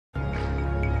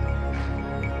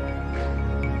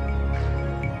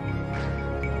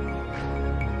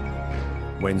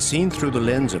When seen through the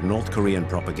lens of North Korean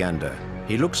propaganda,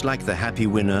 he looks like the happy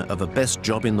winner of a best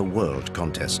job in the world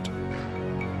contest.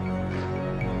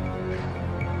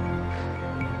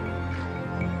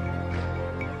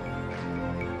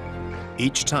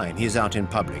 Each time he is out in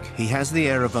public, he has the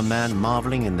air of a man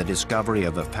marveling in the discovery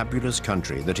of a fabulous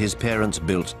country that his parents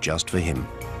built just for him.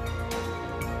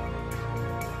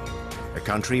 A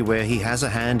country where he has a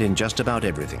hand in just about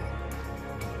everything.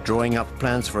 Drawing up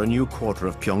plans for a new quarter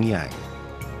of Pyongyang.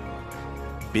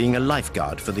 Being a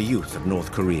lifeguard for the youth of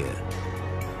North Korea.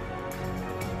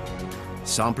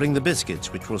 Sampling the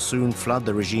biscuits which will soon flood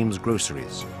the regime's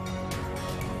groceries.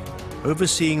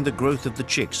 Overseeing the growth of the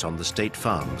chicks on the state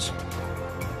farms.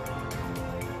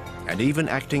 And even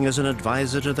acting as an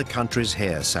advisor to the country's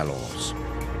hair salons.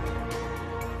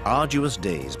 Arduous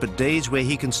days, but days where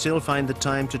he can still find the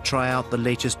time to try out the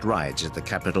latest rides at the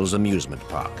capital's amusement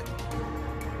park.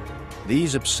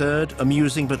 These absurd,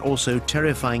 amusing, but also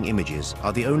terrifying images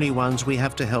are the only ones we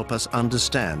have to help us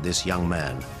understand this young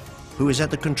man, who is at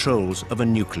the controls of a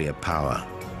nuclear power.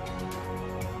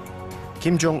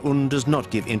 Kim Jong-un does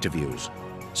not give interviews,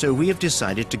 so we have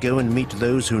decided to go and meet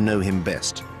those who know him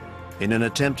best, in an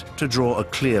attempt to draw a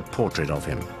clear portrait of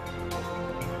him.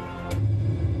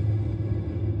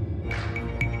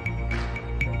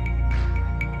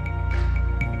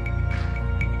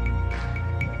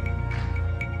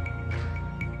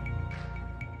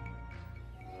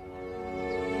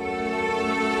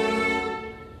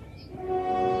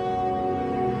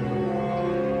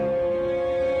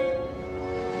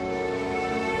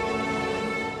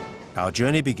 Our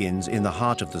journey begins in the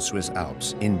heart of the Swiss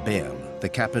Alps, in Bern, the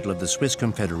capital of the Swiss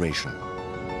Confederation.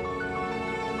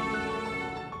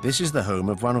 This is the home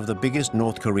of one of the biggest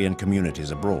North Korean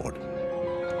communities abroad.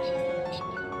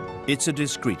 It's a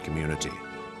discreet community,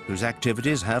 whose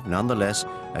activities have nonetheless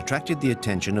attracted the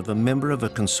attention of a member of a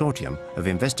consortium of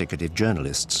investigative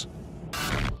journalists.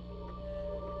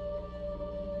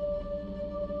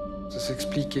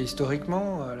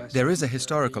 There is a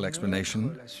historical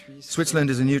explanation. Switzerland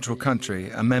is a neutral country,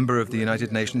 a member of the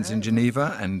United Nations in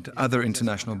Geneva and other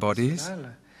international bodies.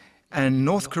 And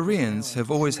North Koreans have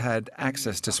always had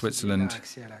access to Switzerland,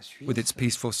 with its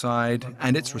peaceful side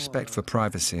and its respect for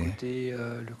privacy.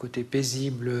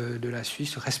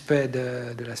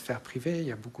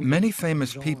 Many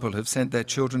famous people have sent their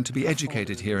children to be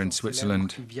educated here in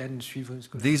Switzerland.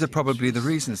 These are probably the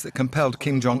reasons that compelled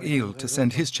Kim Jong-il to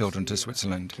send his children to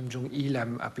Switzerland. Kim Jong-il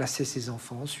a placé ses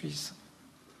enfants en Suisse.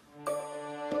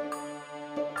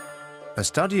 A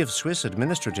study of Swiss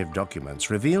administrative documents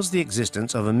reveals the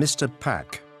existence of a Mr.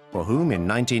 Pak, for whom in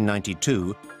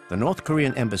 1992 the North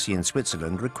Korean embassy in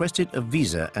Switzerland requested a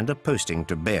visa and a posting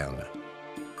to Bern.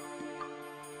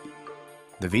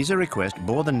 The visa request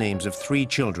bore the names of 3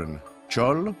 children,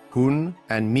 Chol, Hun,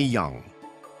 and Mi Young.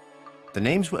 The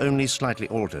names were only slightly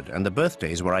altered and the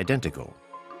birthdays were identical.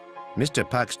 Mr.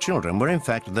 Pak's children were in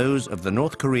fact those of the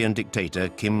North Korean dictator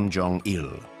Kim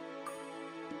Jong-il.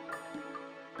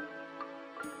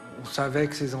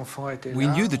 We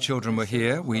knew the children were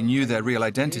here, we knew their real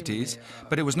identities,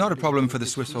 but it was not a problem for the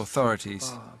Swiss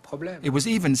authorities. It was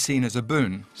even seen as a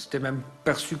boon.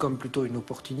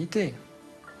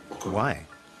 Why?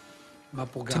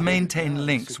 To maintain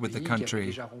links with the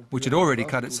country, which had already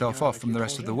cut itself off from the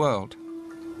rest of the world.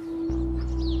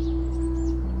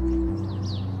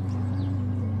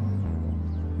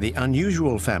 The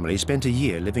unusual family spent a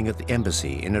year living at the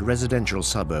embassy in a residential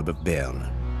suburb of Bern.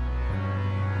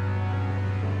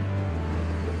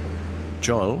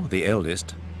 Chol, the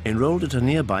eldest, enrolled at a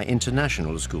nearby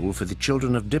international school for the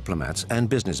children of diplomats and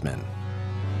businessmen.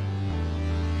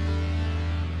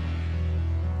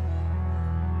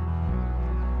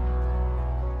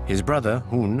 His brother,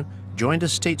 Hun, joined a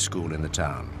state school in the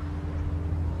town.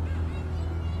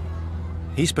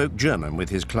 He spoke German with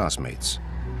his classmates.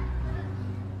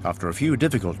 After a few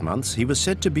difficult months, he was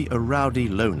said to be a rowdy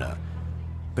loner,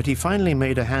 but he finally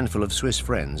made a handful of Swiss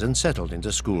friends and settled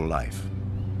into school life.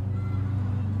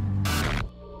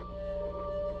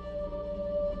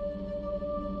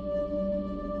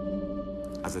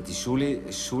 The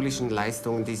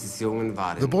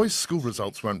boys' school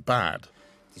results weren't bad.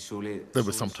 They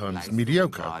were sometimes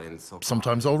mediocre,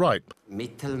 sometimes all right.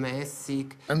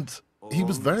 And he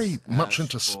was very much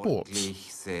into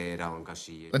sports.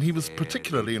 And he was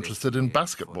particularly interested in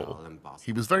basketball.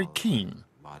 He was very keen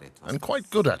and quite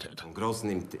good at it.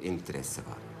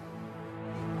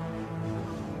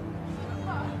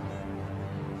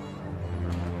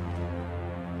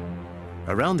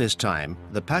 Around this time,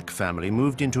 the Pak family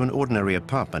moved into an ordinary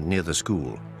apartment near the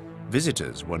school.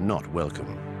 Visitors were not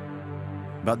welcome.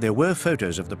 But there were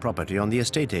photos of the property on the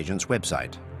estate agent's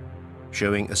website.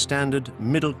 showing a standard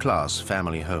middle-class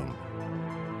family home.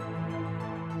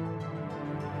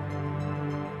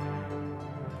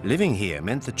 Living here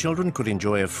meant the children could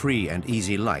enjoy a free and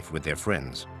easy life with their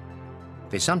friends.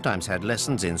 They sometimes had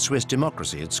lessons in Swiss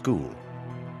democracy at school.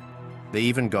 They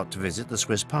even got to visit the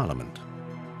Swiss Parliament.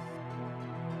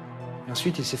 And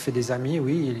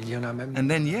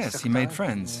then, yes, he made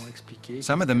friends.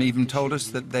 Some of them even told us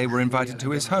that they were invited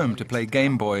to his home to play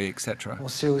Game Boy, etc. We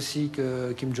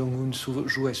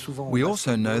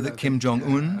also know that Kim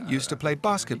Jong-un used to play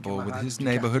basketball with his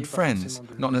neighborhood friends,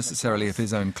 not necessarily of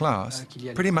his own class,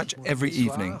 pretty much every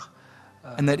evening.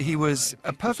 And that he was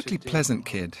a perfectly pleasant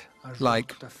kid,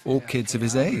 like all kids of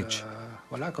his age.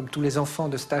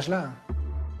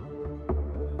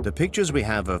 The pictures we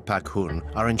have of Pak Hun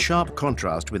are in sharp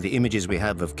contrast with the images we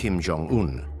have of Kim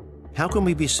Jong-un. How can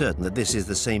we be certain that this is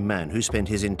the same man who spent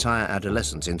his entire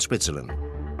adolescence in Switzerland?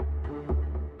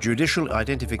 Judicial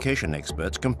identification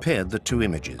experts compared the two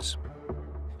images.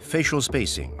 Facial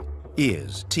spacing,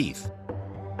 ears, teeth.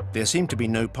 There seemed to be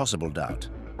no possible doubt.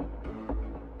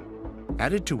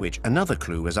 Added to which another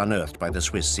clue was unearthed by the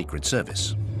Swiss Secret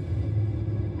Service.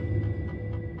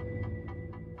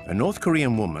 A North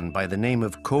Korean woman by the name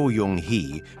of Ko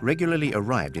Yong-hui regularly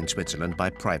arrived in Switzerland by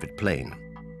private plane.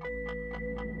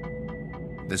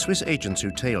 The Swiss agents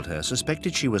who tailed her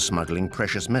suspected she was smuggling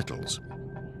precious metals.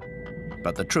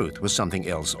 But the truth was something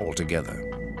else altogether.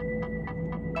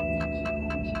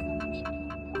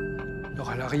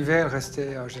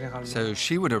 So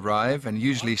she would arrive and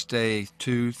usually stay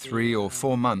 2, 3 or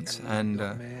 4 months, and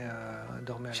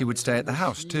she would stay at the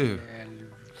house too.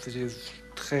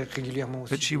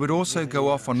 But she would also go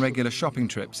off on regular shopping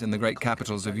trips in the great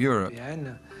capitals of Europe.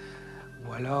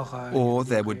 Or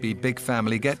there would be big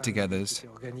family get-togethers.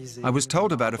 I was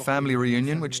told about a family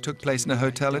reunion which took place in a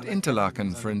hotel at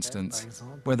Interlaken, for instance,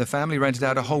 where the family rented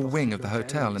out a whole wing of the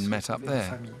hotel and met up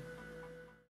there.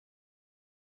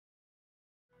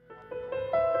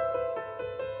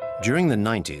 During the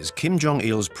 90s, Kim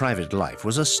Jong-il's private life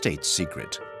was a state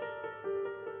secret.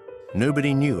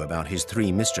 Nobody knew about his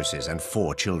 3 mistresses and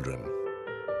 4 children.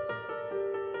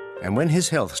 And when his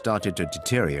health started to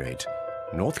deteriorate,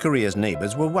 North Korea's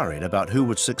neighbors were worried about who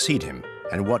would succeed him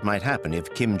and what might happen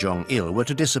if Kim Jong-il were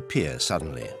to disappear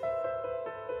suddenly.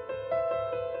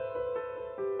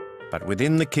 But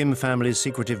within the Kim family's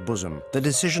secretive bosom, the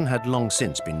decision had long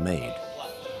since been made.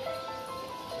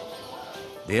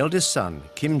 The eldest son,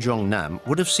 Kim Jong-nam,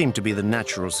 would have seemed to be the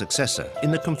natural successor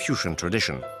in the Confucian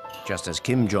tradition, just as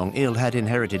Kim Jong-il had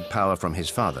inherited power from his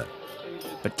father.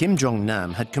 But Kim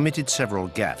Jong-nam had committed several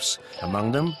gaffes,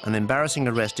 among them an embarrassing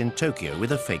arrest in Tokyo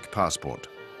with a fake passport.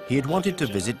 He had wanted to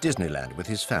visit Disneyland with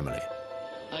his family.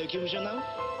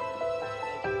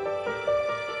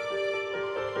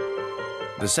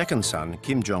 The second son,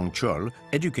 Kim Jong-chol,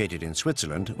 educated in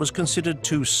Switzerland, was considered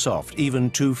too soft, even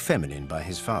too feminine by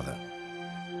his father.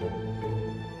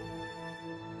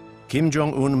 Kim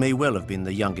Jong-un may well have been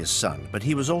the youngest son, but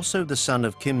he was also the son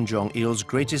of Kim Jong-il's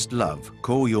greatest love,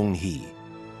 Ko Yong-hui.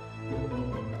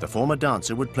 The former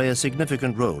dancer would play a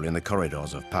significant role in the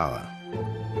corridors of power.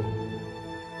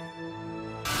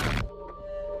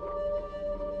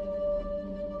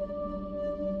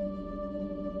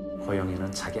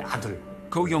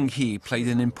 Ko Yong-hui played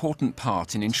an important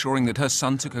part in ensuring that her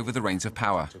son took over the reins of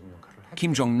power.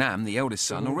 Kim Jong-nam, the eldest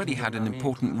son, already had an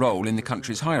important role in the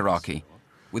country's hierarchy,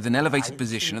 with an elevated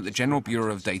position at the General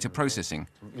Bureau of Data Processing,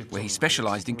 where he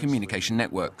specialized in communication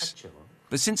networks.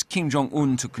 But since Kim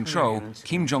Jong-un took control,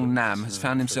 Kim Jong-nam has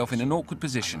found himself in an awkward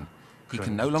position. He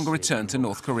can no longer return to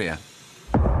North Korea.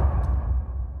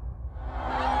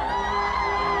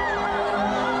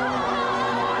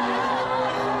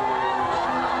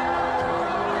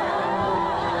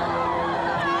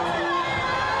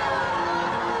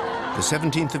 The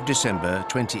 17th of December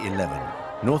 2011,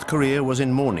 North Korea was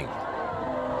in mourning.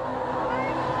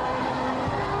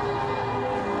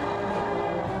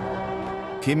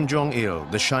 Kim Jong-il,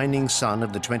 the shining sun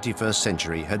of the 21st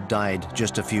century, had died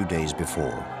just a few days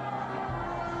before.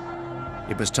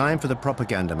 It was time for the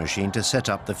propaganda machine to set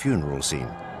up the funeral scene.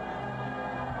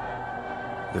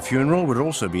 The funeral would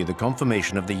also be the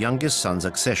confirmation of the youngest son's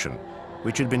accession,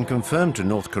 which had been confirmed to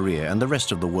North Korea and the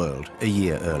rest of the world a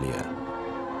year earlier.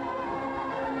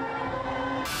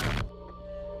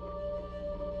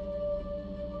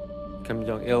 Kim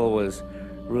Jong-il was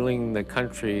ruling the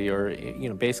country, or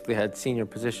basically had senior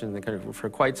position in the country for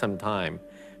quite some time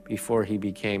before he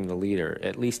became the leader,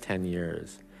 at least 10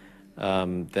 years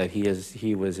that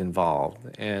he was involved.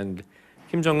 And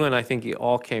Kim Jong-un, I think it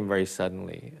all came very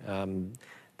suddenly.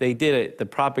 They did it, the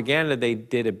propaganda, they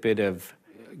did a bit of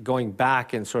going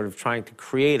back and sort of trying to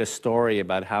create a story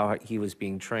about how he was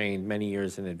being trained many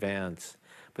years in advance.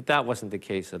 But that wasn't the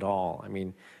case at all. I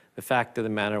mean, the fact of the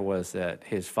matter was that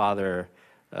his father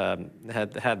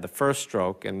had the first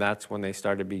stroke, and that's when they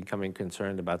started becoming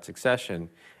concerned about succession,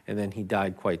 and then he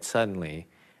died quite suddenly.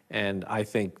 And I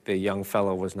think the young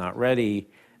fellow was not ready.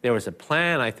 There was a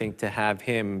plan, I think, to have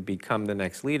him become the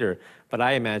next leader, but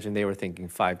I imagine they were thinking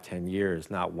 5, 10 years,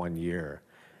 not 1 year.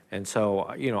 And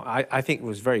so, you know, I think it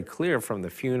was very clear from the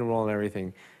funeral and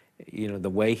everything, you know, the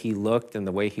way he looked and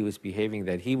the way he was behaving,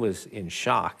 that he was in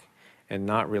shock and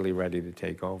not really ready to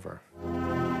take over.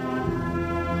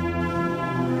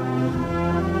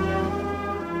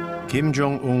 Kim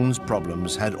Jong-un's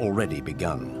problems had already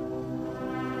begun.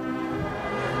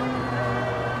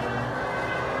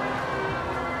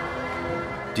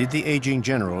 Did the aging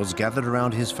generals gathered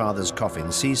around his father's coffin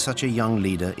see such a young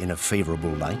leader in a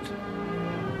favorable light?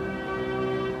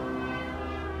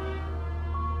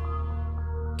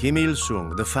 Kim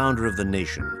Il-sung, the founder of the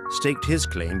nation, staked his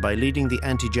claim by leading the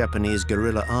anti-Japanese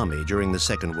guerrilla army during the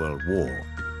Second World War.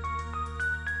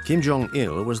 Kim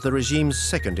Jong-il was the regime's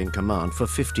second in command for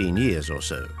 15 years or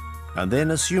so, and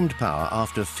then assumed power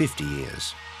after 50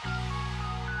 years.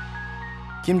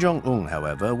 Kim Jong-un,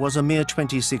 however, was a mere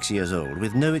 26 years old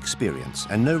with no experience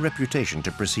and no reputation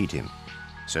to precede him.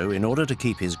 So in order to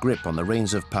keep his grip on the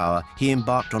reins of power, he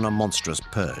embarked on a monstrous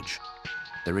purge.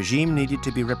 The regime needed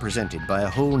to be represented by a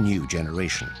whole new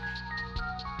generation.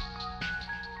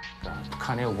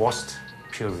 북한의 worst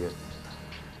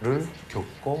period를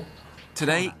겪고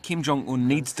Today, Kim Jong-un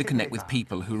needs to connect with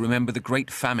people who remember the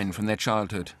great famine from their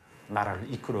childhood.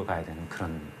 나라를 이끌어가야 되는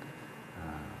그런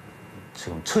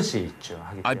지금 처지에 있죠.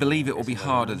 I believe it will be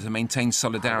harder to maintain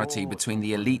solidarity between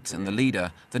the elite and the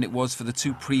leader than it was for the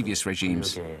two previous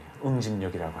regimes.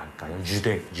 응집력이라고 할까요?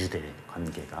 유대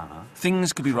관계가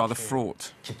Things could be rather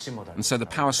fraught, and so the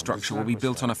power structure will be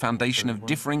built on a foundation of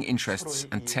differing interests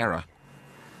and terror.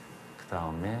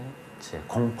 그다음에 이제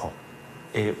공포에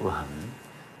의한.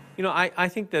 You know, I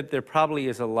think that there probably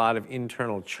is a lot of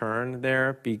internal churn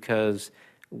there, because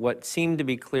what seemed to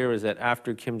be clear is that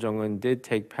after Kim Jong-un did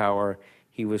take power,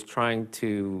 he was trying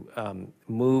to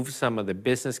move some of the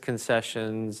business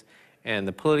concessions and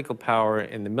the political power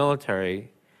in the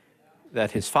military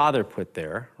that his father put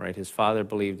there, right? His father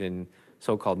believed in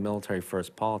so-called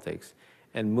military-first politics,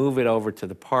 and move it over to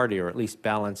the party, or at least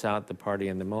balance out the party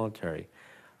and the military.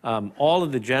 All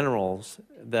of the generals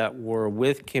that were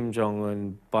with Kim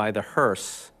Jong-un by the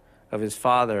hearse of his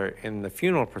father in the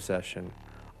funeral procession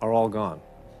are all gone.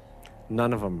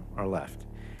 None of them are left.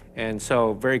 And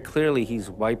so very clearly he's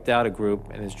wiped out a group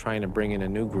and is trying to bring in a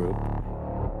new group.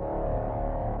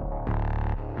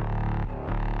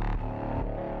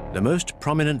 The most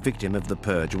prominent victim of the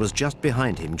purge was just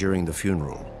behind him during the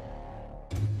funeral.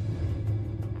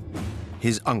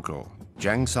 His uncle,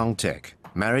 Jang Song-taek,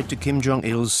 married to Kim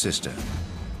Jong-il's sister.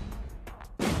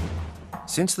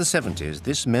 Since the 70s,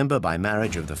 this member by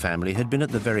marriage of the family had been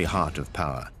at the very heart of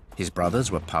power. His brothers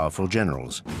were powerful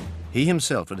generals. He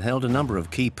himself had held a number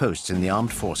of key posts in the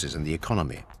armed forces and the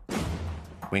economy.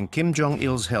 When Kim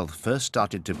Jong-il's health first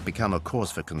started to become a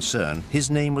cause for concern, his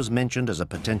name was mentioned as a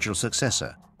potential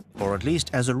successor, or at least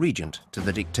as a regent to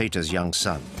the dictator's young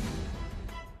son.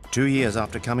 2 years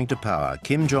after coming to power,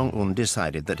 Kim Jong-un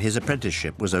decided that his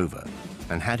apprenticeship was over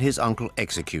and had his uncle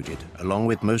executed, along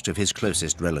with most of his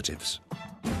closest relatives.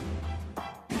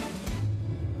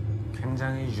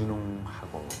 굉장히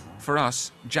유능하고 For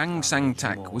us, Jang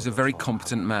Sang-tak was a very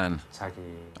competent man.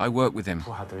 I worked with him.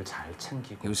 부하들 잘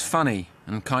챙기고 He was funny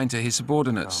and kind to his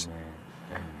subordinates.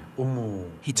 업무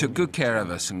He took good care of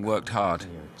us and worked hard.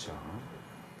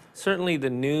 Certainly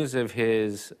the news of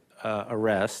his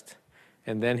arrest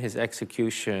and then his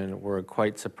execution were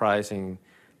quite surprising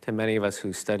to many of us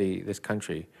who study this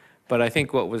country. But I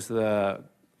think what was the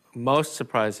most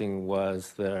surprising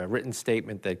was the written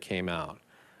statement that came out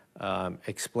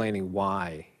explaining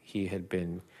why he had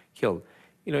been killed.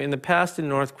 You know, in the past in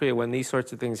North Korea, when these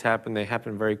sorts of things happen, they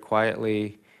happen very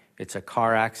quietly. It's a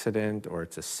car accident or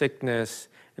it's a sickness,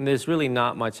 and there's really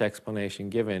not much explanation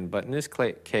given. But in this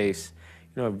case,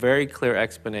 you know, a very clear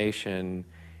explanation,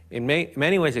 in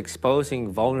many ways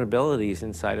exposing vulnerabilities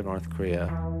inside of North Korea.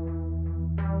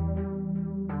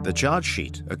 The charge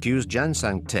sheet accused Jang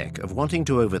Sang-taek of wanting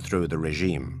to overthrow the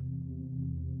regime.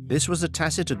 This was a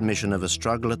tacit admission of a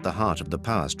struggle at the heart of the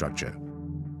power structure.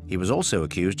 He was also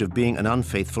accused of being an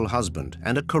unfaithful husband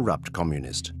and a corrupt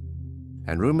communist.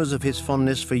 And rumors of his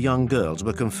fondness for young girls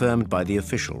were confirmed by the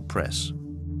official press.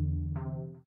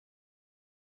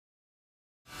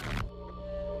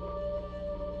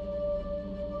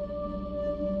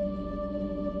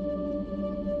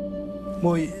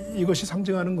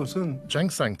 Jang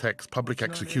Sang-taek's public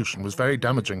execution was very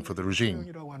damaging for the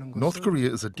regime. North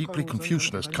Korea is a deeply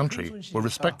Confucianist country where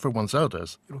respect for one's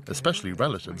elders, especially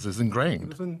relatives, is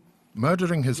ingrained.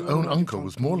 Murdering his own uncle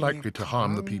was more likely to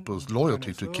harm the people's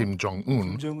loyalty to Kim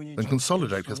Jong-un than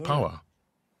consolidate his power.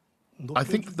 I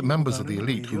think that the members of the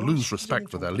elite who lose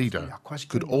respect for their leader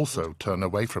could also turn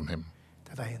away from him.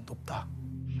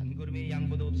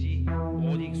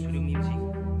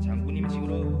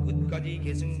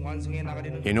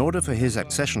 In order for his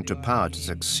accession to power to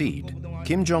succeed,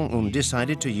 Kim Jong-un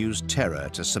decided to use terror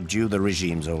to subdue the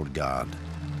regime's old guard.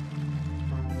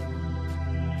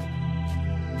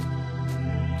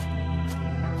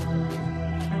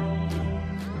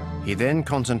 He then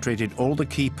concentrated all the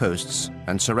key posts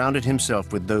and surrounded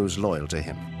himself with those loyal to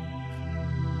him.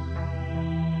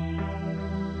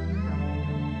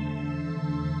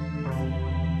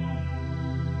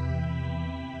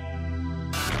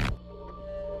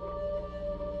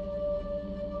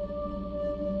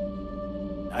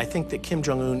 I think that Kim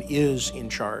Jong-un is in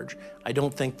charge. I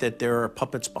don't think that there are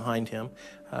puppets behind him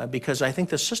because I think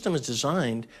the system is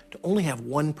designed to only have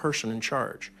one person in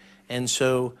charge. And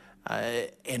so,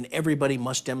 and everybody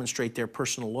must demonstrate their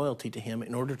personal loyalty to him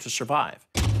in order to survive.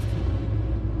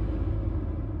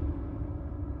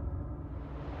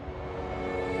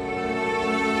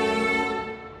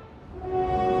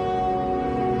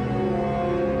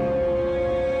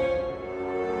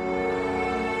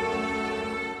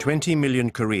 "20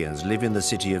 million Koreans live in the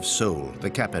city of Seoul,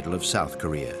 the capital of South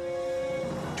Korea.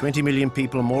 20 million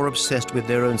people more obsessed with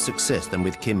their own success than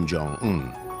with Kim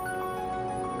Jong-un.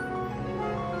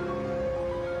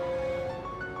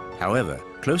 However,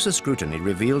 closer scrutiny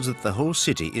reveals that the whole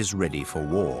city is ready for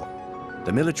war.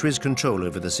 The military's control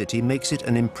over the city makes it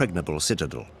an impregnable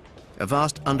citadel. A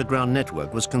vast underground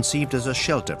network was conceived as a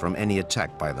shelter from any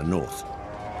attack by the North.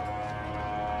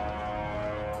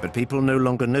 But people no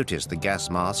longer notice the gas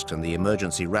masks and the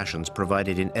emergency rations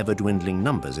provided in ever-dwindling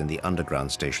numbers in the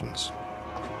underground stations.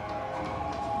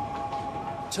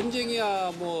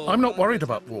 I'm not worried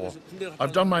about war.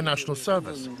 I've done my national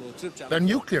service. Their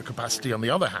nuclear capacity, on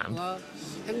the other hand,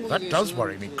 that does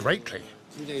worry me greatly.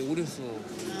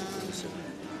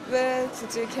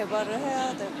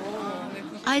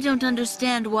 I don't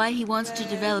understand why he wants to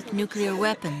develop nuclear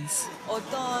weapons.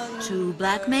 To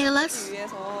blackmail us?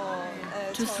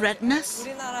 To threaten us?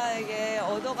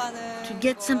 To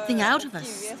get something out of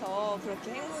us?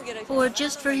 Or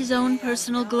just for his own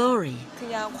personal glory?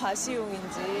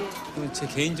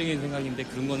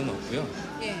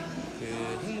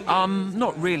 I'm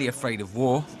not really afraid of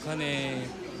war.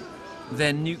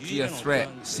 Their nuclear threat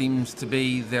seems to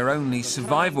be their only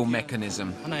survival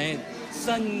mechanism.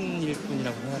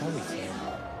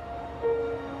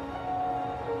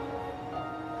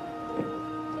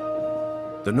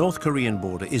 The North Korean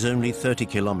border is only 30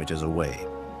 kilometers away.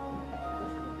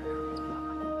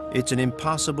 It's an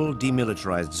impassable,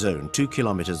 demilitarized zone 2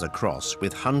 kilometers across,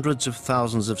 with hundreds of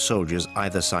thousands of soldiers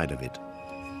either side of it.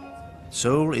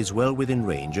 Seoul is well within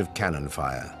range of cannon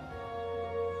fire.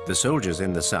 The soldiers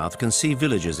in the south can see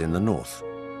villages in the north.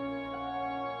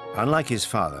 Unlike his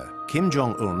father, Kim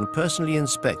Jong-un personally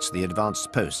inspects the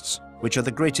advanced posts, which are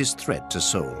the greatest threat to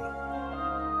Seoul.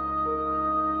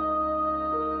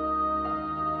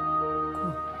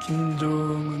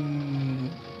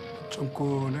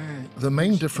 The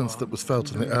main difference that was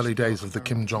felt in the early days of the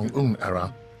Kim Jong-un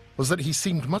era was that he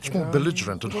seemed much more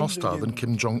belligerent and hostile than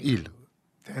Kim Jong-il.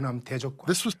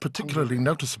 This was particularly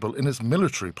noticeable in his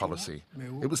military policy.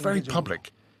 It was very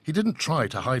public. He didn't try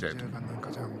to hide it.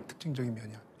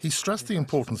 He stressed the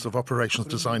importance of operations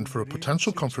designed for a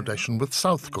potential confrontation with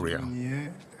South Korea.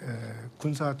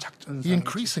 He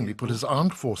increasingly put his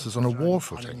armed forces on a war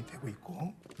footing.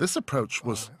 This approach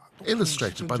was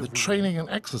illustrated by the training and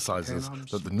exercises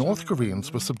that the North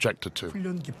Koreans were subjected to.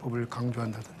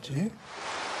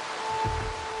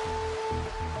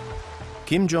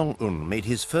 Kim Jong-un made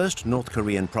his first North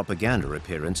Korean propaganda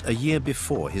appearance a year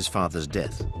before his father's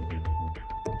death.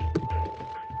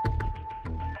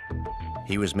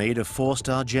 He was made a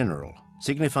 4-star general,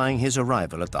 signifying his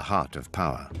arrival at the heart of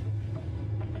power.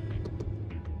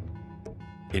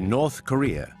 In North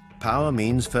Korea, power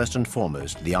means first and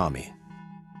foremost the army.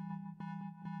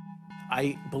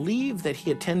 I believe that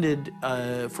he attended,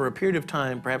 for a period of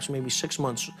time, perhaps maybe 6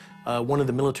 months, one of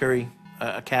the military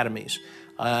academies.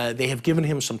 They have given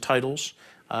him some titles,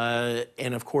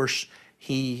 and of course,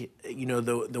 he, you know,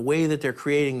 the way that they're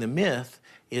creating the myth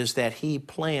is that he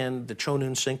planned the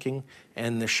Cheonan sinking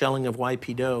and the shelling of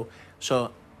YPO.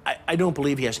 So I don't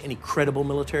believe he has any credible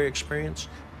military experience,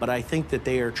 but I think that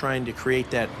they are trying to create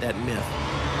that myth.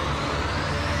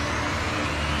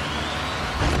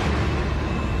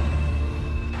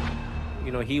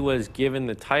 You know, he was given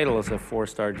the title as a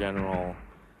four-star general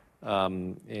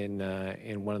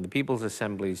in one of the people's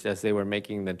assemblies as they were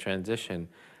making the transition,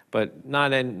 but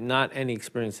not any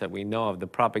experience that we know of. The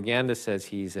propaganda says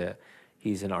he's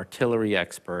an artillery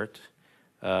expert,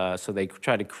 so they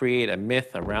try to create a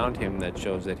myth around him that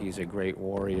shows that he's a great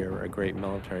warrior, a great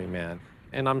military man.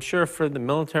 And I'm sure for the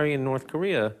military in North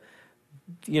Korea,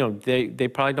 you know, they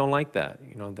probably don't like that,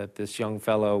 you know, that this young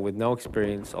fellow with no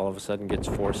experience all of a sudden gets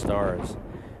 4 stars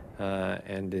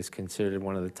and is considered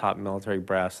one of the top military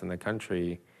brass in the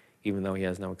country, even though he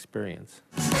has no experience.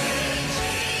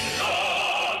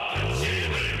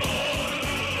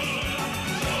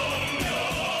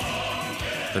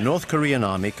 The North Korean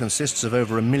army consists of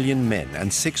over 1 million men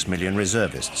and 6 million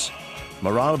reservists.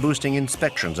 Morale-boosting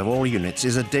inspections of all units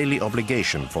is a daily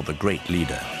obligation for the great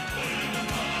leader.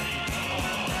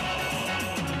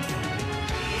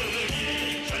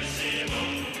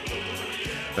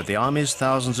 But the army's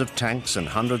thousands of tanks and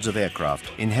hundreds of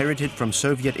aircraft, inherited from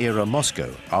Soviet-era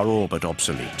Moscow, are all but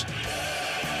obsolete.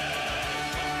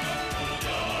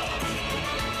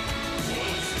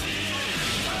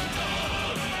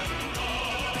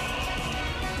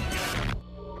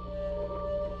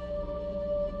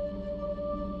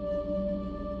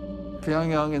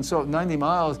 Pyongyang, and so 90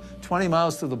 miles, 20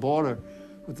 miles to the border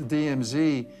with the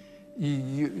DMZ,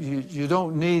 you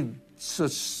don't need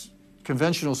such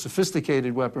conventional,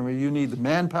 sophisticated weaponry. You need the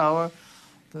manpower,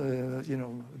 the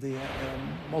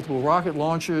multiple rocket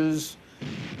launchers.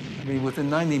 I mean, within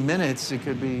 90 minutes, it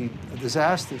could be a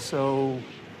disaster. So,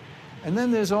 and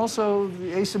then there's also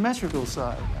the asymmetrical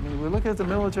side. I mean, we're looking at the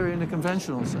military in the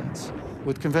conventional sense,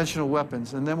 with conventional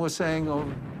weapons, and then we're saying,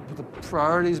 oh, the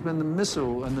priority's been the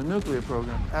missile and the nuclear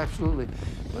program. Absolutely.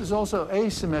 But there's also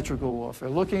asymmetrical warfare,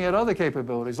 looking at other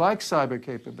capabilities, like cyber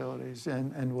capabilities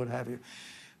and what have you.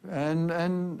 And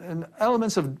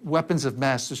elements of weapons of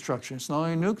mass destruction. It's not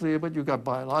only nuclear, but you've got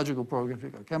biological programs,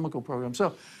 you've got chemical programs.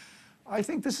 So I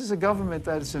think this is a government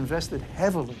that has invested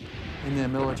heavily in their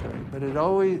military, but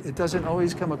it doesn't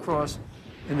always come across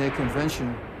in their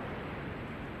conventional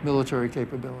military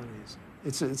capabilities.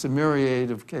 It's a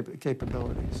myriad of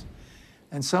capabilities.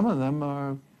 And some of them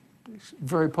are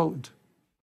very potent.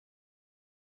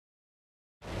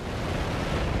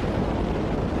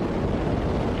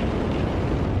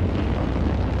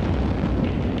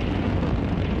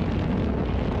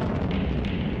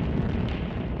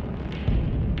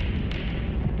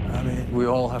 I mean, we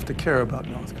all have to care about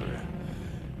North Korea.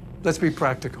 Let's be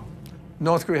practical.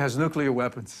 North Korea has nuclear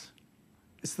weapons.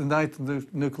 It's the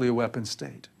 9th nuclear weapon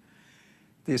state.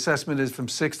 The assessment is from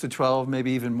 6 to 12,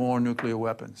 maybe even more nuclear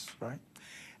weapons, right?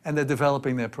 And they're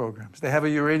developing their programs. They have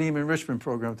a uranium enrichment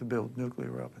program to build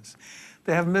nuclear weapons.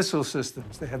 They have missile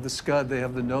systems. They have the Scud, they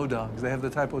have the Nodongs, they have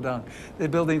the Taepodong. They're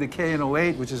building the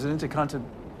KN-08, which is an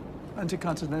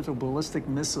intercontinental ballistic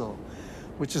missile,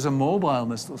 which is a mobile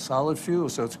missile, solid fuel,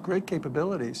 so it's great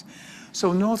capabilities.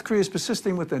 So North Korea is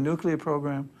persisting with their nuclear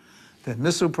program, their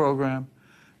missile program,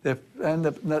 and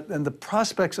the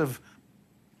prospects of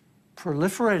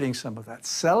proliferating some of that,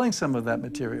 selling some of that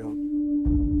material.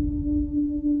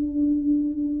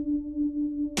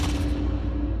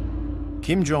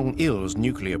 Kim Jong-il's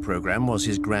nuclear program was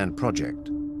his grand project.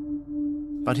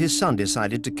 But his son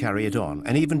decided to carry it on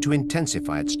and even to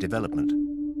intensify its development.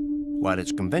 While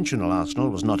its conventional arsenal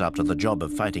was not up to the job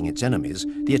of fighting its enemies,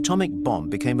 the atomic bomb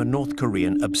became a North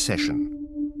Korean obsession.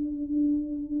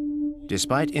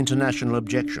 Despite international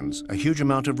objections, a huge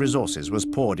amount of resources was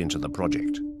poured into the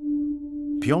project.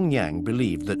 Pyongyang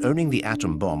believed that owning the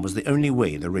atom bomb was the only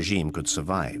way the regime could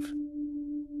survive.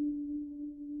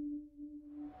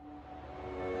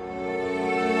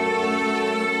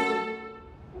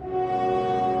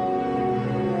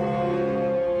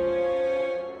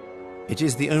 It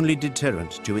is the only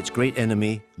deterrent to its great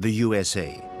enemy, the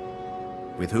USA,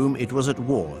 with whom it was at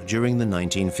war during the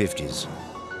 1950s.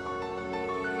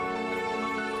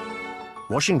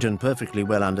 Washington perfectly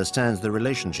well understands the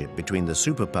relationship between the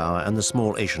superpower and the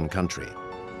small Asian country.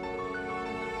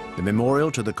 The memorial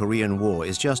to the Korean War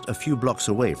is just a few blocks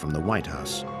away from the White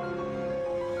House.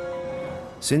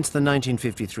 Since the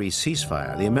 1953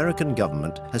 ceasefire, the American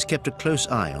government has kept a close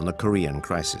eye on the Korean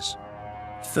crisis.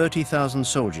 30,000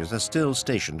 soldiers are still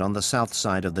stationed on the south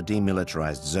side of the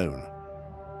demilitarized zone.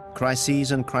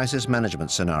 Crises and crisis management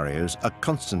scenarios are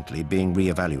constantly being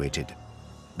re-evaluated.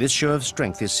 This show of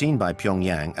strength is seen by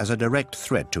Pyongyang as a direct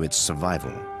threat to its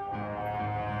survival.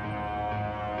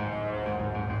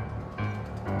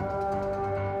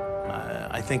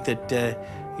 I think that,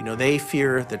 they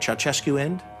fear the Ceausescu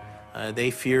end. They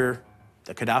fear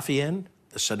the Gaddafi end,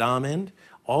 the Saddam end.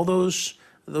 All those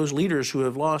those leaders who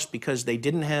have lost because they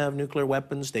didn't have nuclear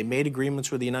weapons, they made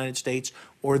agreements with the United States,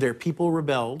 or their people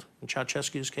rebelled, in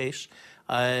Ceausescu's case,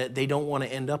 they don't want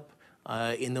to end up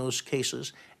in those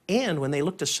cases. And when they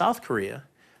look to South Korea,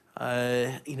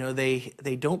 you know,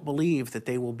 they don't believe that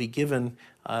they will be given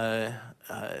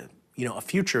you know, a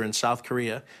future in South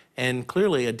Korea. And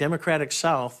clearly a democratic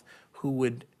South who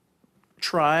would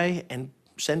try and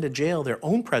send to jail their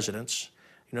own presidents,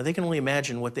 you know, they can only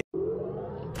imagine what they...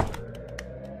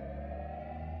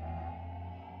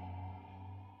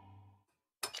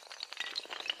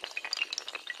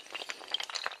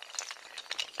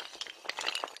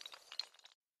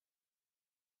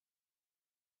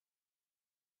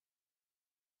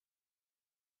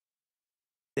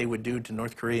 they would do to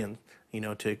North Korean, you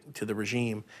know, to the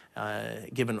regime,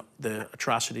 given the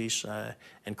atrocities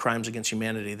and crimes against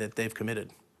humanity that they've committed.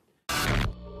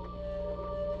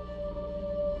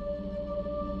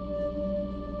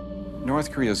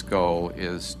 North Korea's goal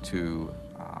is to,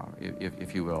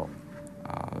 if you will,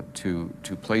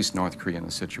 to place North Korea in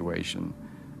a situation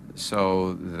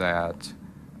so that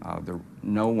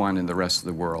no one in the rest of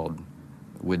the world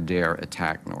would dare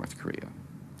attack North Korea.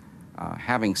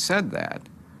 Having said that,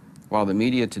 while the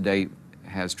media today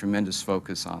has tremendous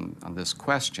focus on this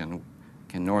question,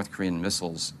 can North Korean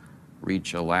missiles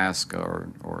reach Alaska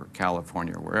or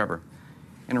California or wherever,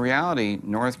 in reality,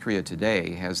 North Korea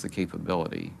today has the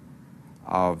capability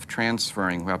of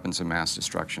transferring weapons of mass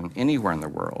destruction anywhere in the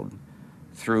world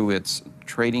through its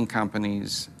trading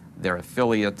companies, their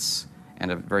affiliates,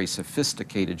 and a very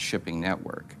sophisticated shipping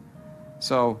network.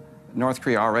 So North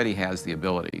Korea already has the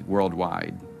ability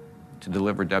worldwide to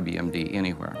deliver WMD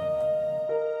anywhere.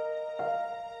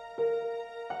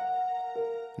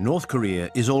 North Korea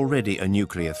is already a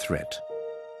nuclear threat.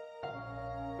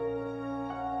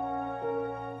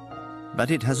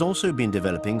 But it has also been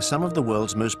developing some of the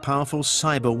world's most powerful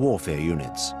cyber warfare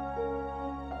units.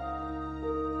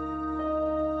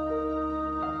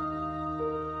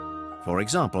 For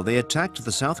example, they attacked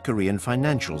the South Korean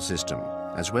financial system,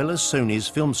 as well as Sony's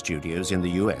film studios in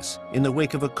the US, in the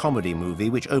wake of a comedy movie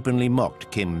which openly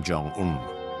mocked Kim Jong-un.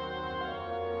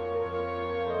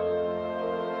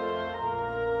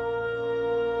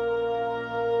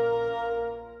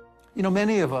 You know,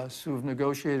 many of us who have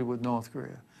negotiated with North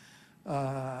Korea,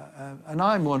 and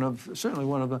I'm certainly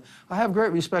one of them, I have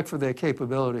great respect for their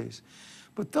capabilities.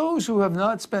 But those who have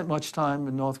not spent much time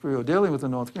in North Korea or dealing with the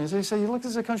North Koreans, they say, you look,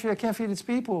 this is a country that can't feed its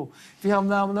people. If you have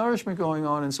malnourishment going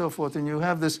on and so forth, and you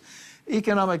have this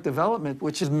economic development,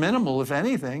 which is minimal, if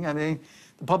anything. I mean,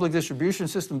 the public distribution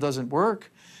system doesn't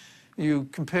work. You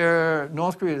compare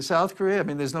North Korea to South Korea, I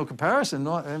mean, there's no comparison.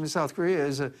 I mean, South Korea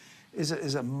is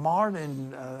a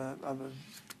modern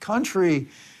country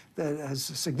that has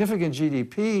significant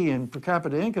GDP and per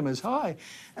capita income is high.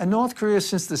 And North Korea,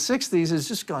 since the 60s, has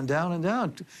just gone down and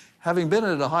down, having been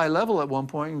at a high level at one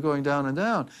point and going down and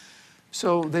down.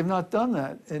 So they've not done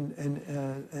that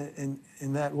in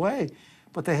that way.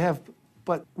 But they have,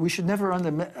 but we should never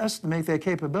underestimate their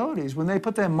capabilities. When they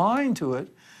put their mind to it,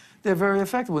 they're very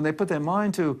effective. When they put their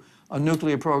mind to a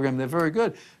nuclear program, they're very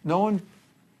good.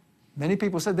 Many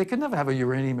people said they could never have a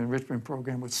uranium enrichment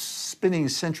program with spinning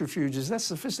centrifuges. That's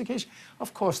sophistication.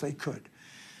 Of course they could.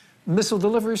 Missile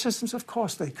delivery systems, of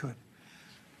course they could.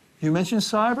 You mentioned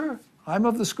cyber. I'm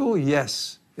of the school,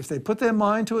 yes. If they put their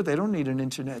mind to it, they don't need an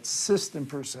internet system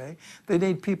per se. They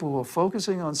need people who are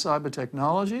focusing on cyber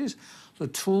technologies, the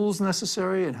tools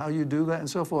necessary and how you do that and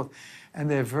so forth. And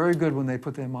they're very good when they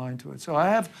put their mind to it. So I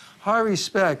have high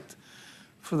respect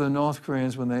for the North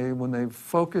Koreans when they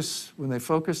focus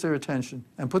their attention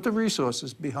and put the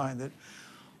resources behind it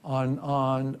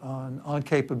on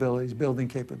capabilities, building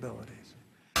capabilities.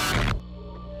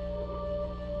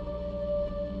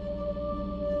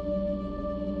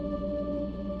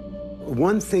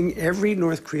 One thing every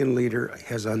North Korean leader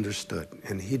has understood,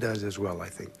 and he does as well, I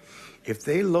think, if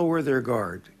they lower their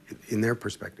guard, in their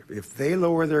perspective, if they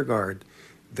lower their guard,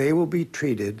 they will be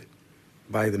treated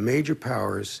by the major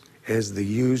powers as the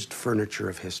used furniture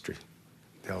of history.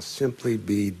 They'll simply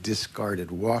be discarded,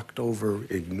 walked over,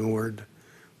 ignored.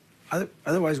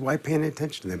 Otherwise, why pay any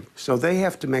attention to them? So they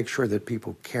have to make sure that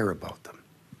people care about them,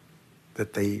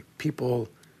 that people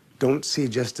don't see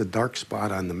just a dark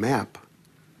spot on the map,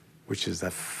 which is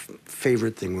the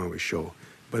favorite thing when we show,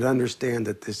 but understand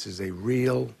that this is a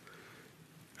real,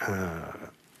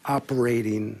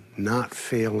 operating, not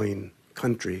failing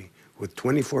country with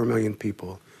 24 million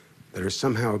people that are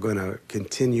somehow going to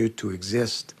continue to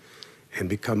exist and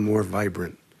become more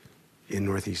vibrant in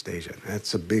Northeast Asia.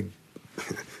 That's a big,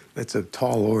 that's a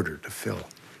tall order to fill,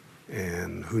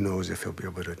 and who knows if he'll be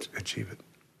able to achieve it.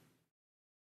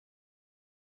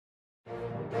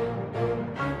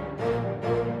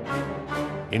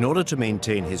 In order to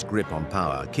maintain his grip on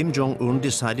power, Kim Jong-un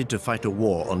decided to fight a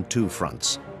war on two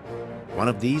fronts. One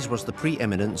of these was the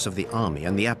preeminence of the army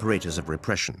and the apparatus of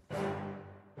repression.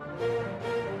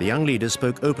 The young leader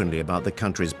spoke openly about the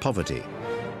country's poverty.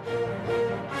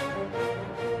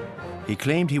 He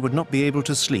claimed he would not be able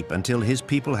to sleep until his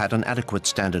people had an adequate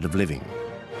standard of living.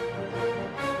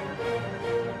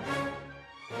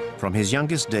 From his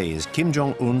youngest days, Kim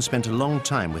Jong-un spent a long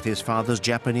time with his father's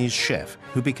Japanese chef,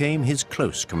 who became his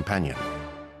close companion.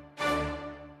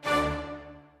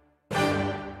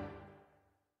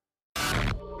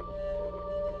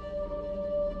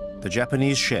 The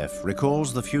Japanese chef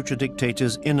recalls the future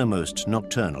dictator's innermost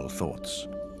nocturnal thoughts.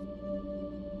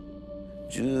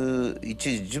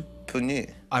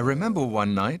 I remember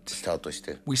one night,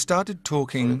 we started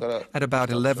talking at about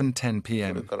 11:10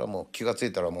 p.m.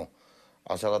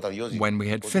 When we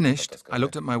had finished, I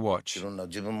looked at my watch.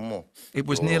 It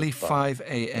was nearly 5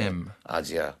 a.m.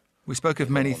 We spoke of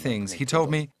many things. He told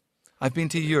me, I've been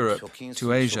to Europe,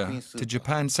 to Asia, to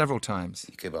Japan several times.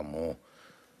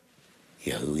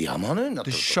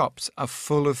 The shops are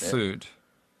full of food.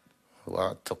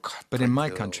 But in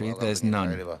my country, there's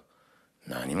none.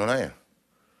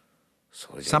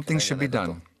 Something should be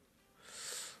done.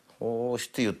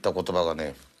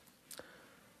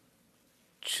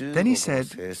 Then he said,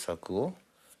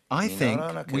 I think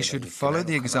we should follow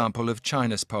the example of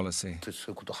China's policy.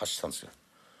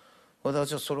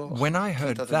 When I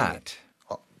heard that,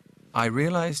 I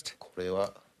realized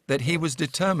that he was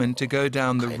determined to go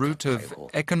down the route of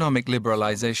economic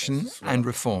liberalization and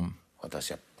reform.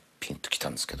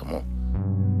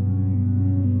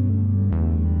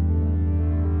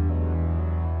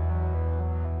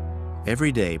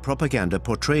 Every day, propaganda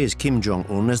portrays Kim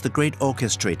Jong-un as the great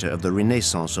orchestrator of the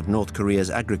renaissance of North Korea's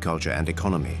agriculture and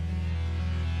economy.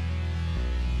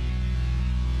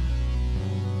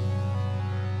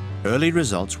 Early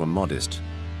results were modest,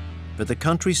 but the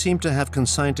country seemed to have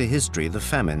consigned to history the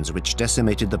famines which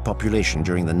decimated the population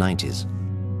during the 90s.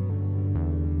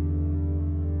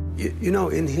 You know,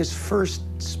 in his first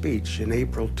speech in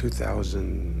April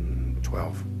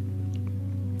 2012,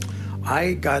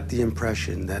 I got the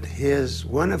impression that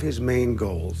one of his main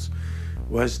goals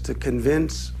was to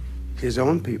convince his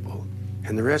own people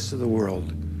and the rest of the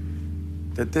world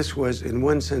that this was, in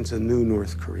one sense, a new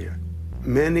North Korea.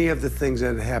 Many of the things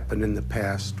that had happened in the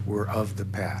past were of the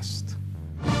past.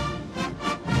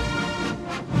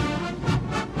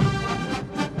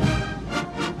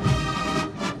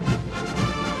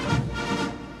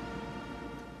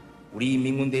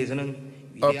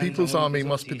 Our People's Army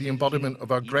must be the embodiment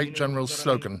of our great general's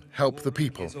slogan, help the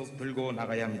people.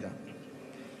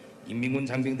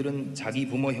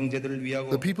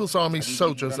 The People's Army's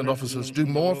soldiers and officers do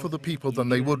more for the people than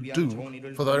they would do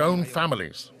for their own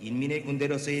families.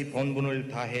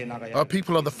 Our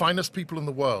people are the finest people in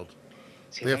the world.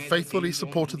 They have faithfully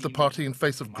supported the party in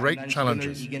face of great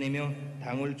challenges.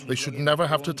 They should never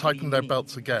have to tighten their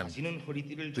belts again.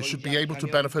 They should be able to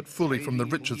benefit fully from the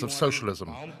riches of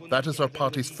socialism. That is our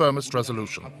party's firmest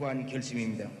resolution.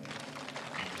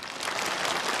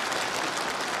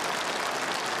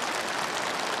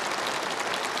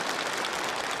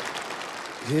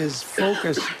 His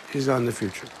focus is on the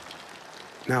future.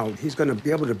 Now, he's going to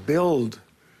be able to build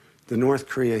the North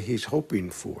Korea he's hoping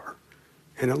for.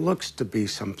 And it looks to be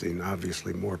something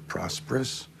obviously more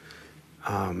prosperous,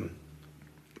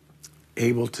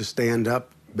 able to stand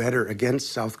up better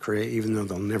against South Korea, even though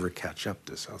they'll never catch up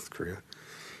to South Korea,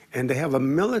 and to have a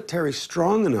military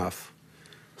strong enough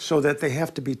so that they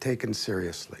have to be taken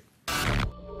seriously.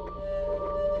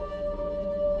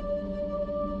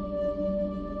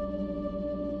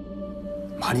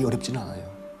 많이 어렵지는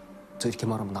않아요. 이렇게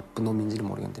말하면 나쁜 놈인지는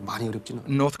모르겠는데 많이 어렵지는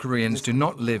않아요. North Koreans do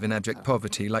not live in abject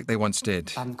poverty like they once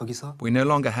did. We no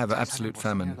longer have absolute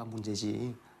famine.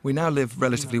 We now live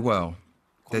relatively well.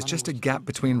 There's just a gap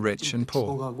between rich and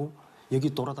poor.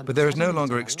 But there is no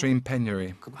longer extreme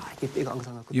penury.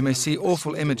 You may see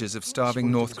awful images of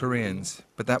starving North Koreans,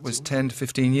 but that was 10 to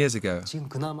 15 years ago.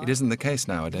 It isn't the case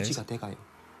nowadays.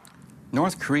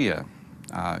 North Korea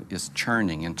is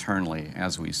churning internally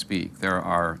as we speak. There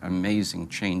are amazing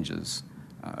changes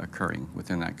occurring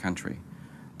within that country.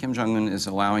 Kim Jong-un is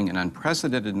allowing an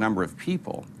unprecedented number of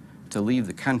people to leave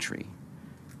the country,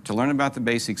 to learn about the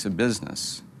basics of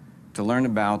business, to learn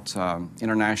about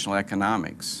international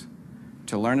economics,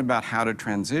 to learn about how to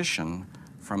transition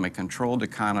from a controlled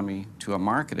economy to a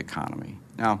market economy.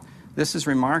 Now, this is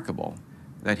remarkable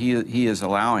that he is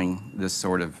allowing this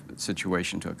sort of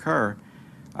situation to occur.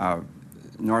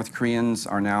 North Koreans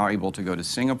are now able to go to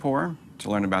Singapore to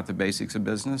learn about the basics of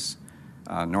business.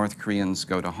 North Koreans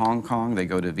go to Hong Kong, they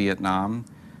go to Vietnam.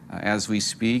 As we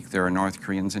speak, there are North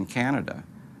Koreans in Canada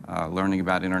learning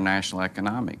about international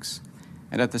economics.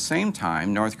 And at the same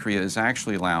time, North Korea is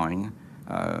actually allowing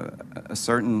a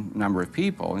certain number of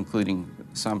people, including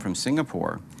some from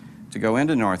Singapore, to go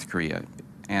into North Korea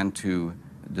and to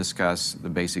discuss the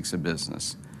basics of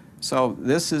business. So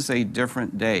this is a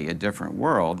different day, a different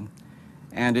world,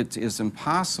 and it is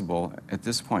impossible at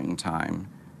this point in time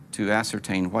to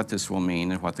ascertain what this will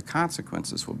mean and what the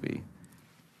consequences will be.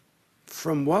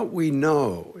 From what we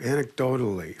know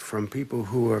anecdotally from people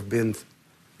who have been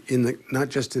not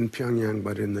just in Pyongyang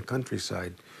but in the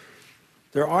countryside,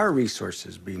 there are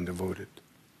resources being devoted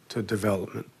to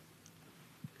development.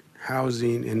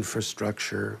 Housing,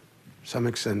 infrastructure, some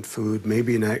extent food,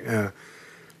 maybe in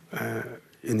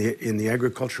the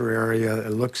agriculture area,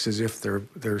 it looks as if there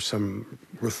are some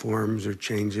reforms or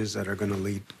changes that are going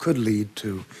to could lead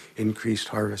to increased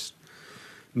harvest.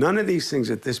 None of these things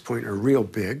at this point are real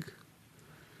big,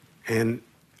 and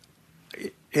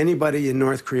anybody in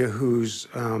North Korea who's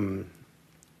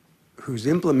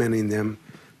implementing them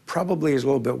probably is a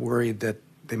little bit worried that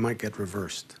they might get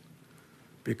reversed,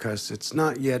 because it's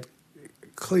not yet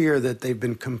clear that they've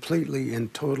been completely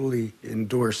and totally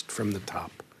endorsed from the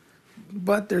top.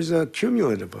 But there's a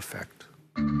cumulative effect.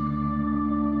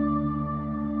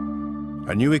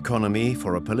 A new economy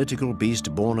for a political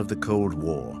beast born of the Cold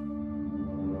War.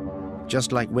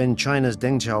 Just like when China's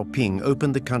Deng Xiaoping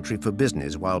opened the country for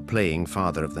business while playing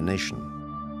father of the nation.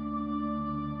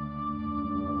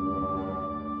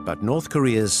 But North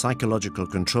Korea's psychological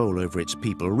control over its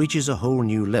people reaches a whole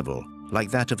new level,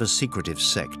 like that of a secretive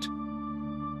sect.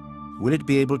 Will it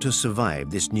be able to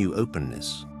survive this new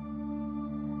openness?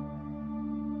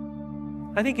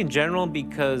 I think in general,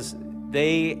 because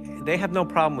they have no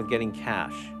problem with getting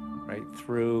cash, right,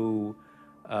 through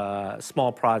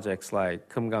small projects like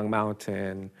Kumgang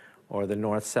Mountain or the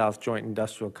North-South Joint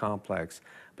Industrial Complex,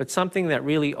 but something that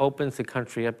really opens the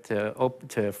country up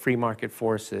to free market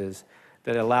forces,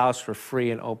 that allows for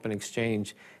free and open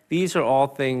exchange. These are all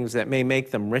things that may make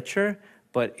them richer,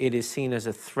 but it is seen as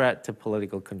a threat to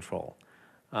political control.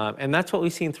 And that's what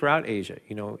we've seen throughout Asia.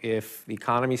 You know, if the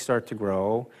economies start to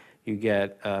grow, you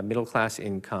get middle-class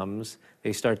incomes,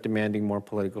 they start demanding more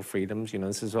political freedoms. You know,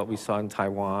 this is what we saw in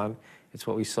Taiwan. It's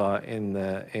what we saw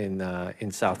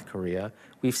in South Korea.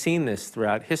 We've seen this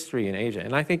throughout history in Asia,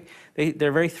 and I think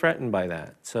they're very threatened by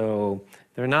that. So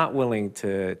they're not willing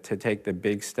to take the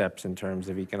big steps in terms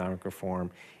of economic reform,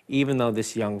 even though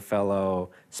this young fellow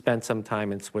spent some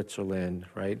time in Switzerland,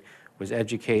 right, was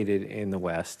educated in the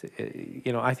West.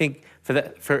 You know, I think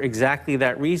for exactly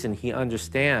that reason, he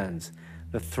understands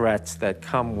the threats that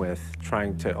come with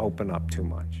trying to open up too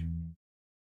much.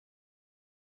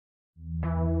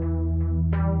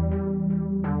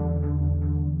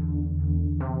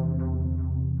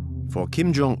 For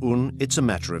Kim Jong-un, it's a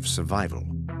matter of survival.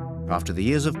 After the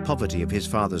years of poverty of his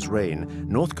father's reign,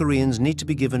 North Koreans need to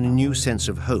be given a new sense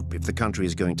of hope if the country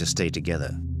is going to stay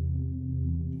together.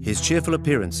 His cheerful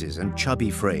appearances and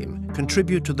chubby frame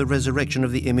contribute to the resurrection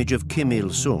of the image of Kim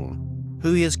Il-sung,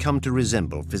 who he has come to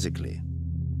resemble physically.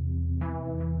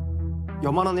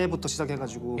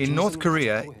 In North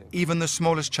Korea, even the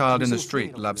smallest child in the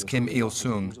street loves Kim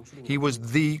Il-sung. He was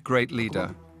the great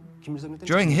leader.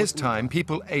 During his time,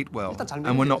 people ate well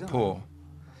and were not poor.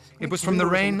 It was from the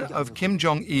reign of Kim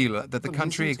Jong-il that the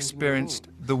country experienced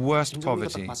the worst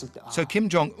poverty. So Kim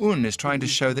Jong-un is trying to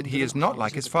show that he is not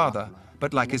like his father,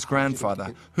 but like his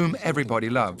grandfather, whom everybody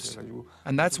loves.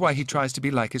 And that's why he tries to be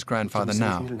like his grandfather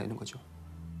now.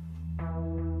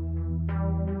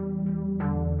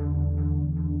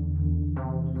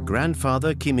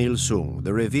 Grandfather Kim Il-sung,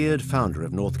 the revered founder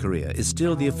of North Korea, is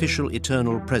still the official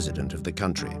eternal president of the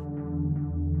country.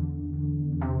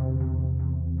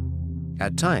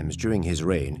 At times during his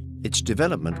reign, its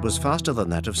development was faster than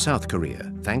that of South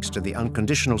Korea, thanks to the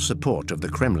unconditional support of the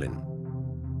Kremlin.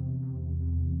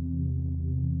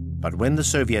 But when the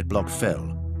Soviet bloc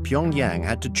fell, Pyongyang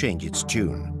had to change its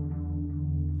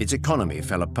tune. Its economy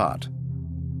fell apart,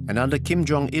 and under Kim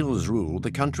Jong-il's rule,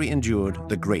 the country endured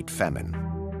the Great Famine.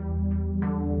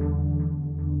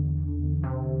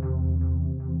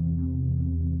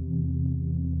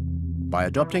 By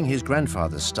adopting his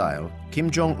grandfather's style, Kim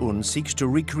Jong-un seeks to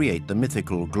recreate the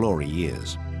mythical glory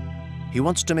years. He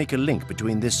wants to make a link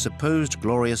between this supposed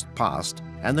glorious past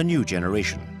and the new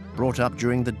generation, brought up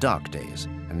during the dark days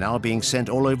and now being sent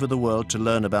all over the world to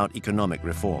learn about economic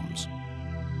reforms.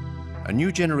 A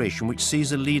new generation which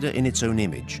sees a leader in its own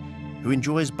image, who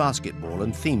enjoys basketball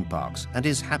and theme parks and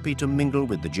is happy to mingle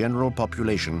with the general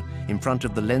population in front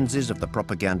of the lenses of the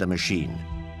propaganda machine.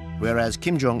 Whereas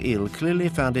Kim Jong-il clearly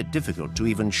found it difficult to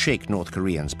even shake North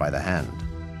Koreans by the hand.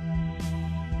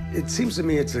 It seems to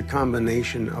me it's a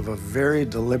combination of a very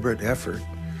deliberate effort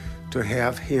to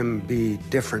have him be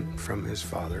different from his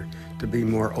father, to be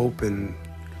more open,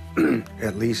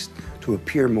 at least to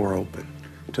appear more open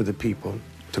to the people,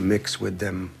 to mix with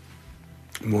them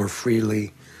more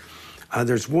freely.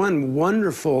 There's one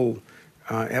wonderful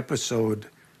episode,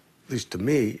 at least to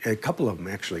me, a couple of them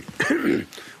actually.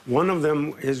 One of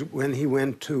them is when he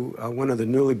went to one of the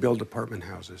newly built apartment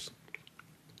houses.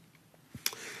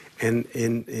 And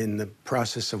in the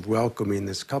process of welcoming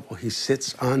this couple, he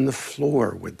sits on the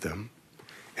floor with them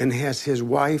and has his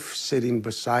wife sitting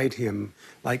beside him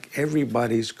like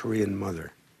everybody's Korean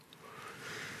mother.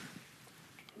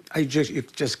 You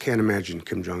just can't imagine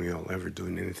Kim Jong-il ever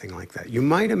doing anything like that. You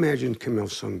might imagine Kim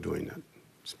Il-sung doing it.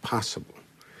 It's possible.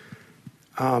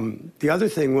 The other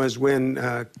thing was when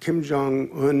Kim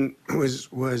Jong-un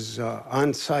was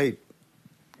on-site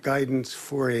guidance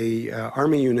for a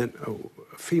army unit, a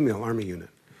female army unit.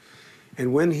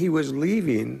 And when he was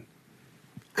leaving,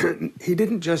 he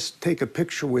didn't just take a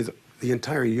picture with the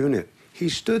entire unit. He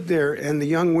stood there and the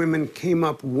young women came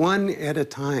up one at a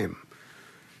time,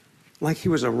 like he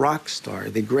was a rock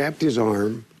star. They grabbed his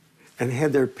arm and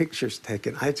had their pictures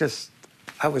taken. I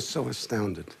was so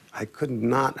astounded. I could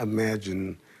not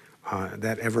imagine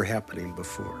that ever happening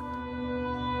before.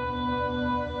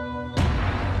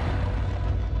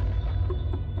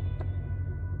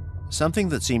 Something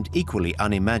that seemed equally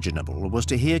unimaginable was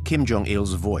to hear Kim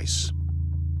Jong-il's voice.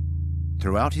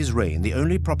 Throughout his reign, the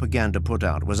only propaganda put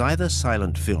out was either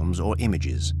silent films or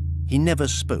images. He never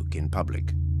spoke in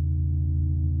public.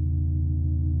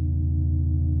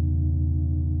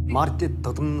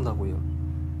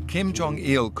 Kim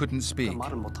Jong-il couldn't speak.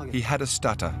 He had a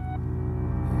stutter.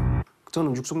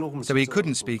 So he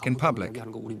couldn't speak in public.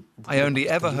 I only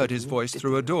ever heard his voice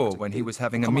through a door when he was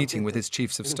having a meeting with his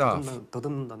chiefs of staff.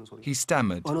 He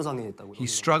stammered. He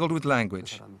struggled with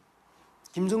language.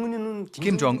 Kim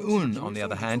Jong-un, on the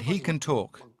other hand, he can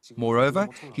talk. Moreover,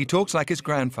 he talks like his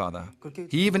grandfather.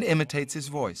 He even imitates his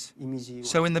voice.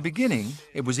 So in the beginning,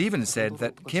 it was even said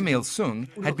that Kim Il-sung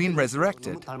had been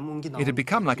resurrected. It had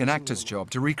become like an actor's job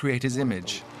to recreate his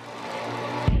image.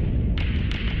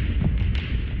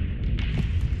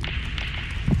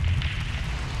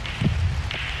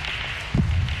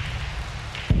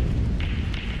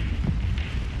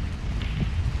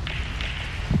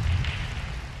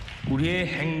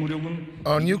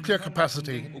 Our nuclear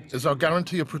capacity is our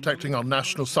guarantee of protecting our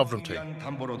national sovereignty.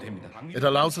 It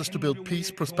allows us to build peace,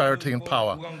 prosperity, and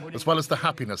power, as well as the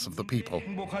happiness of the people.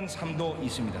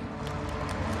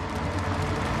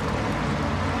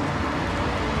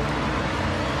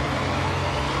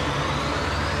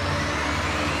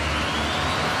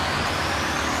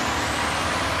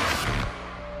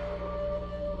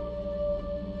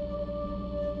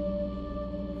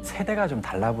 세대가 좀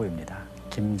달라 보입니다.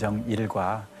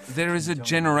 김정일과 There is a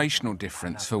generational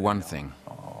difference, for one thing.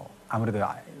 아무래도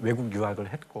외국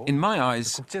유학을 했고 In my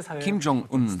eyes, Kim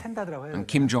Jong-un and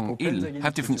Kim Jong-il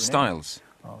have different styles.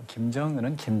 Kim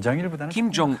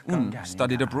Jong-un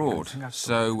studied abroad,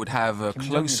 so would have a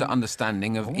closer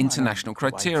understanding of international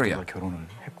criteria.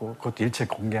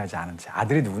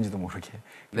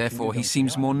 Therefore, he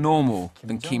seems more normal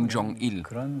than Kim Jong-il,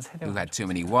 who had too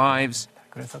many wives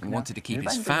and wanted to keep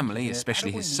his family,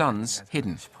 especially his sons,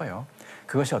 hidden.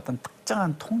 Kim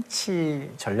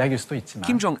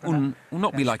Jong-un will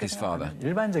not be like his father.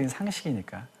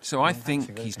 So I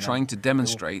think he's trying to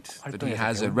demonstrate that he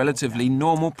has a relatively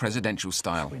normal presidential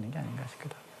style.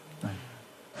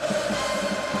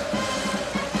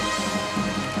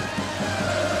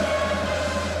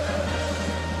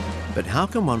 But how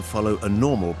can one follow a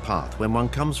normal path when one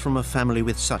comes from a family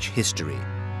with such history?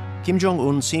 Kim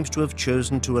Jong-un seems to have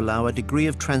chosen to allow a degree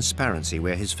of transparency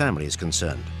where his family is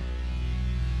concerned.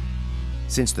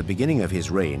 Since the beginning of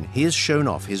his reign, he has shown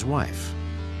off his wife.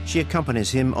 She accompanies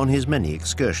him on his many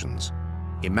excursions.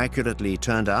 Immaculately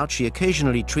turned out, she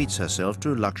occasionally treats herself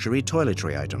to luxury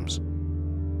toiletry items.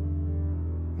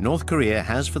 North Korea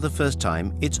has for the first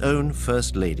time its own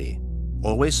First Lady.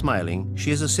 Always smiling,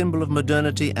 she is a symbol of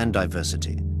modernity and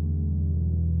diversity.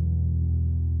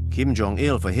 Kim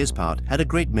Jong-il, for his part, had a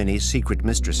great many secret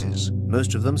mistresses,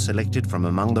 most of them selected from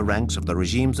among the ranks of the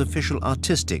regime's official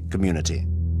artistic community.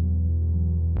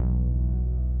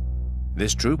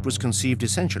 This troupe was conceived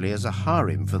essentially as a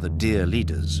harem for the dear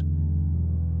leaders.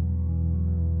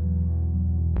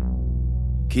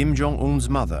 Kim Jong-un's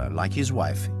mother, like his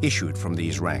wife, issued from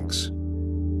these ranks.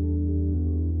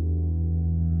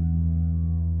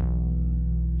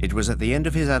 It was at the end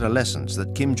of his adolescence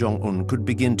that Kim Jong-un could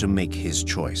begin to make his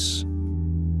choice.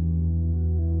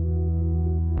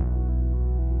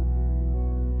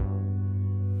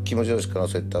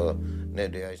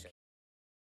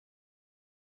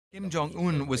 Kim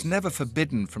Jong-un was never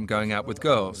forbidden from going out with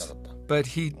girls, but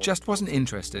he just wasn't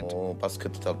interested.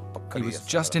 He was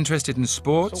just interested in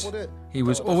sports. He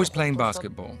was always playing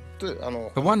basketball.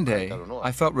 But one day,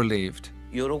 I felt relieved.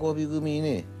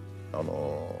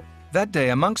 That day,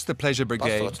 amongst the pleasure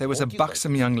brigade, there was a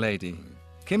buxom young lady.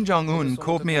 Kim Jong-un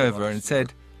called me over and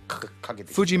said,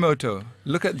 "Fujimoto,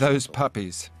 look at those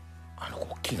puppies."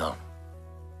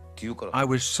 I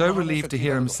was so relieved to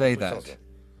hear him say that.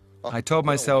 I told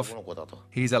myself,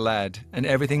 he's a lad, and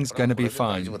everything's going to be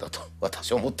fine.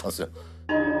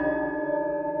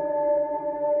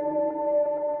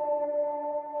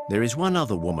 There is one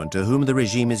other woman to whom the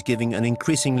regime is giving an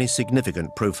increasingly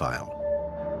significant profile.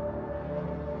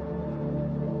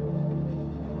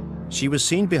 She was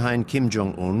seen behind Kim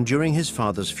Jong-un during his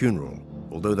father's funeral,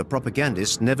 although the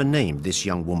propagandists never named this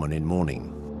young woman in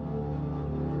mourning.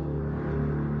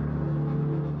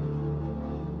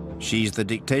 She's the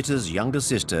dictator's younger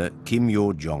sister, Kim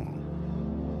Yo-jong.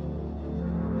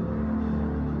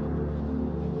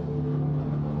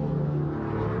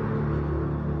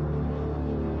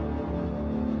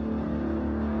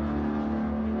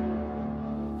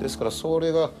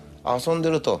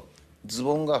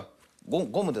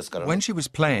 When she was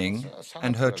playing,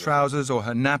 and her trousers or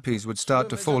her nappies would start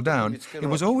to fall down, it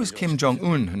was always Kim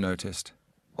Jong-un who noticed.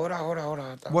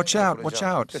 "Watch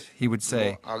out," he would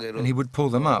say, and he would pull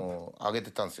them up.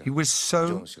 He was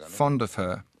so fond of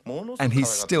her, and he's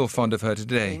still fond of her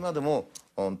today.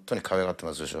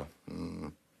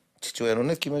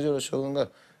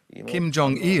 Kim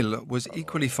Jong-il was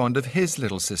equally fond of his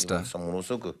little sister.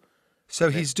 So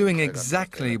he's doing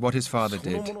exactly what his father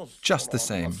did, just the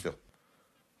same.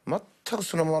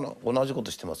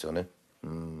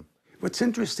 What's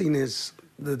interesting is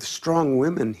the strong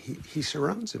women he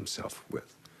surrounds himself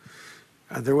with.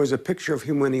 There was a picture of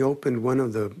him when he opened one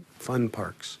of the fun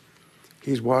parks.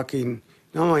 He's walking,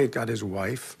 not only got his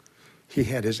wife, he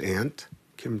had his aunt,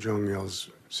 Kim Jong-il's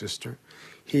sister.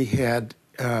 He had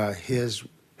his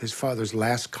father's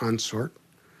last consort,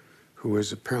 who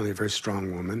was apparently a very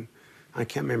strong woman. I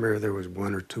can't remember if there was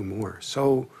one or two more.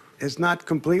 So it's not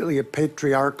completely a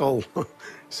patriarchal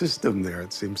system there,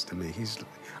 it seems to me.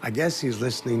 I guess he's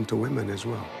listening to women as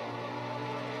well.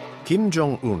 Kim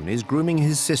Jong-un is grooming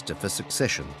his sister for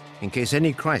succession in case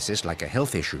any crisis like a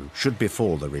health issue should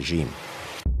befall the regime.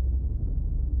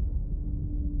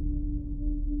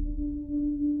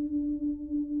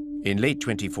 In late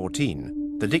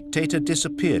 2014, the dictator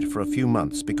disappeared for a few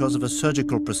months because of a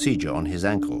surgical procedure on his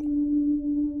ankle.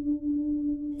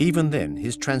 Even then,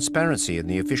 his transparency in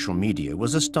the official media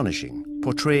was astonishing,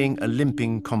 portraying a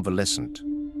limping convalescent.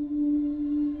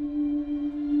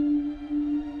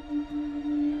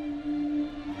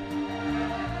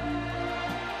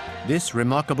 This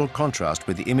remarkable contrast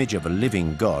with the image of a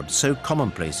living god, so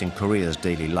commonplace in Korea's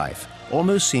daily life,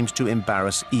 almost seems to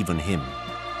embarrass even him.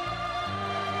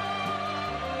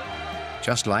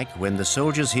 Just like when the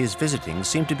soldiers he is visiting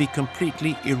seem to be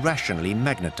completely irrationally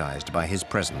magnetized by his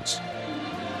presence.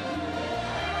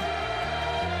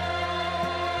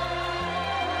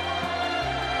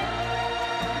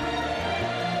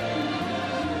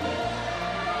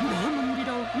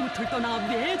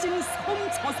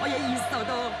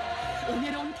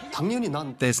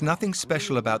 There's nothing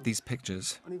special about these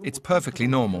pictures. It's perfectly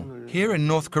normal. Here in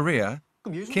North Korea,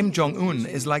 Kim Jong-un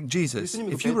is like Jesus.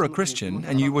 If you were a Christian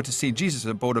and you were to see Jesus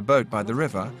aboard a boat by the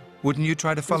river, wouldn't you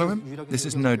try to follow him? This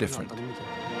is no different.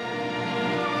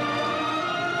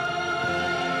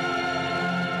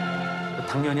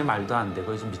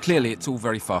 Clearly, it's all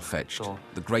very far-fetched.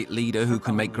 The great leader who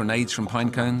can make grenades from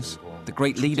pine cones, the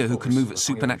great leader who can move at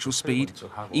supernatural speed,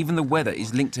 even the weather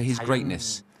is linked to his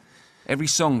greatness. Every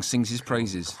song sings his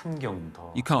praises.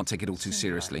 You can't take it all too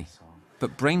seriously.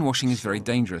 But brainwashing is very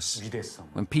dangerous.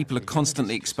 When people are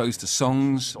constantly exposed to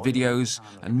songs, videos,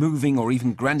 and moving or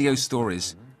even grandiose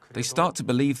stories, they start to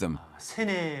believe them.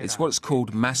 It's what's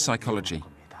called mass psychology.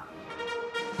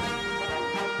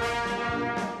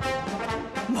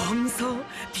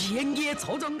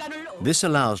 This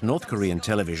allows North Korean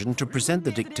television to present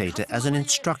the dictator as an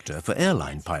instructor for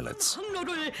airline pilots.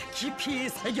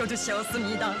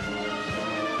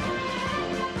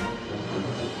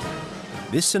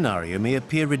 This scenario may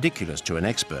appear ridiculous to an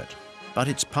expert, but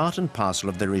it's part and parcel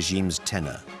of the regime's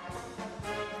tenor.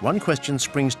 One question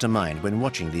springs to mind when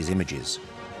watching these images.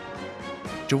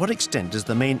 To what extent does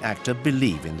the main actor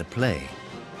believe in the play?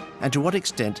 And to what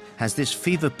extent has this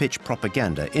fever-pitch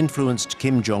propaganda influenced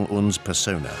Kim Jong-un's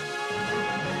persona?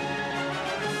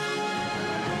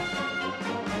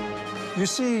 You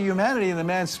see humanity in the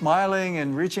man smiling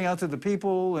and reaching out to the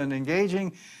people and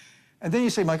engaging. And then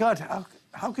you say, my God,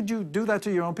 how could you do that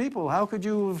to your own people? How could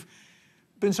you have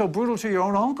been so brutal to your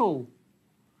own uncle?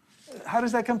 How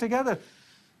does that come together?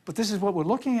 But this is what we're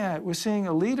looking at. We're seeing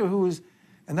a leader who is,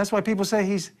 and that's why people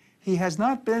say he has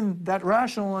not been that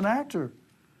rational an actor.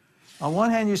 On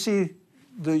one hand, you see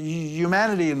the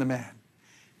humanity in the man,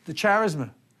 the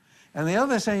charisma. And the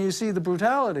other hand, you see the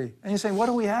brutality. And you're saying, what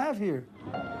do we have here?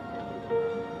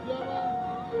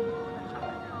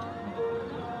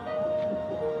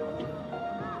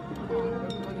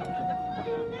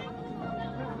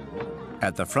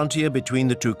 At the frontier between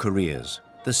the two Koreas,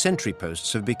 the sentry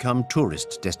posts have become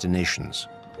tourist destinations.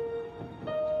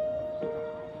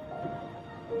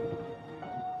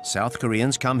 South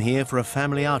Koreans come here for a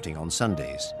family outing on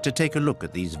Sundays to take a look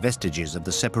at these vestiges of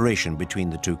the separation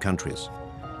between the two countries.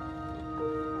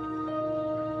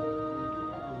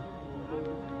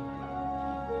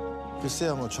 I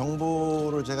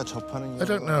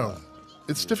don't know.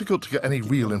 It's difficult to get any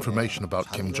real information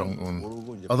about Kim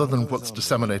Jong-un, other than what's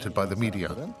disseminated by the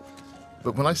media.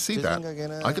 But when I see that,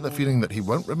 I get the feeling that he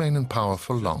won't remain in power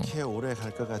for long.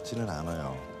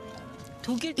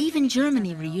 Even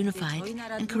Germany reunified,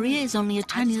 and Korea is only a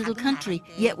tiny little country,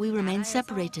 yet we remain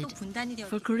separated.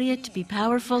 For Korea to be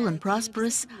powerful and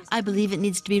prosperous, I believe it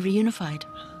needs to be reunified.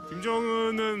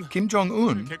 Kim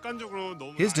Jong-un,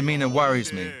 his demeanor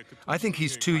worries me. I think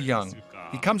he's too young.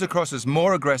 He comes across as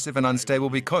more aggressive and unstable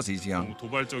because he's young.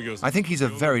 I think he's a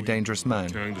very dangerous man.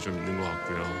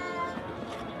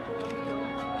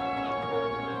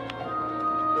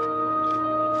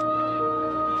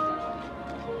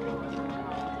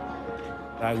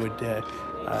 I would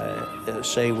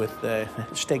say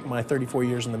stake my 34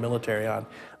 years in the military on,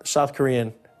 the South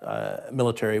Korean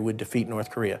military would defeat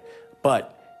North Korea.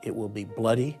 But it will be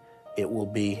bloody, it will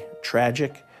be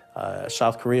tragic.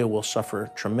 South Korea will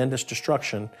suffer tremendous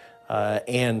destruction.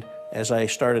 And as I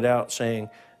started out saying,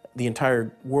 the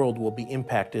entire world will be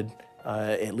impacted,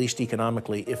 at least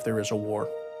economically, if there is a war.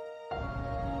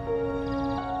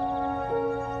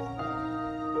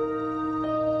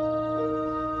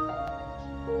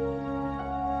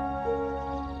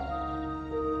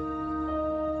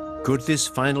 Could this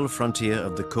final frontier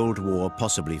of the Cold War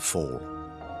possibly fall?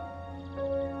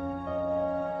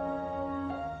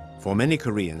 For many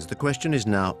Koreans, the question is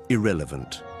now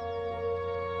irrelevant.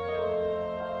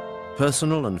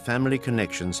 Personal and family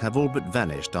connections have all but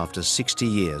vanished after 60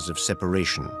 years of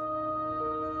separation.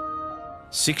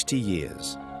 60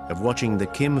 years of watching the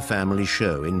Kim family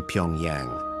show in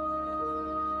Pyongyang.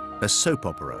 A soap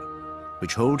opera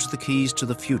which holds the keys to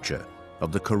the future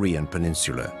of the Korean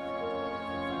peninsula.